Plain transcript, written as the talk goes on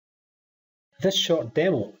This short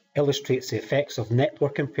demo illustrates the effects of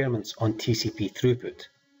network impairments on TCP throughput.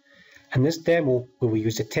 In this demo, we will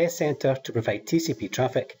use the test center to provide TCP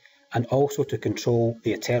traffic and also to control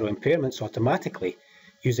the Attero impairments automatically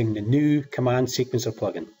using the new command sequencer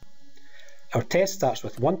plugin. Our test starts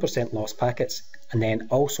with 1% lost packets and then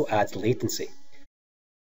also adds latency.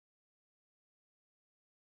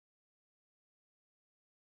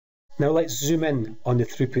 Now let's zoom in on the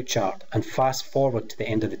throughput chart and fast forward to the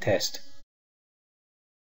end of the test.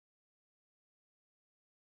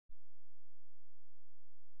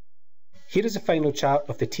 Here is a final chart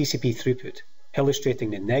of the TCP throughput,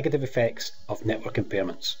 illustrating the negative effects of network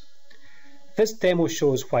impairments. This demo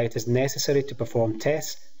shows why it is necessary to perform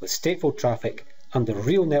tests with stateful traffic under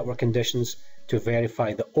real network conditions to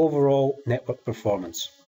verify the overall network performance.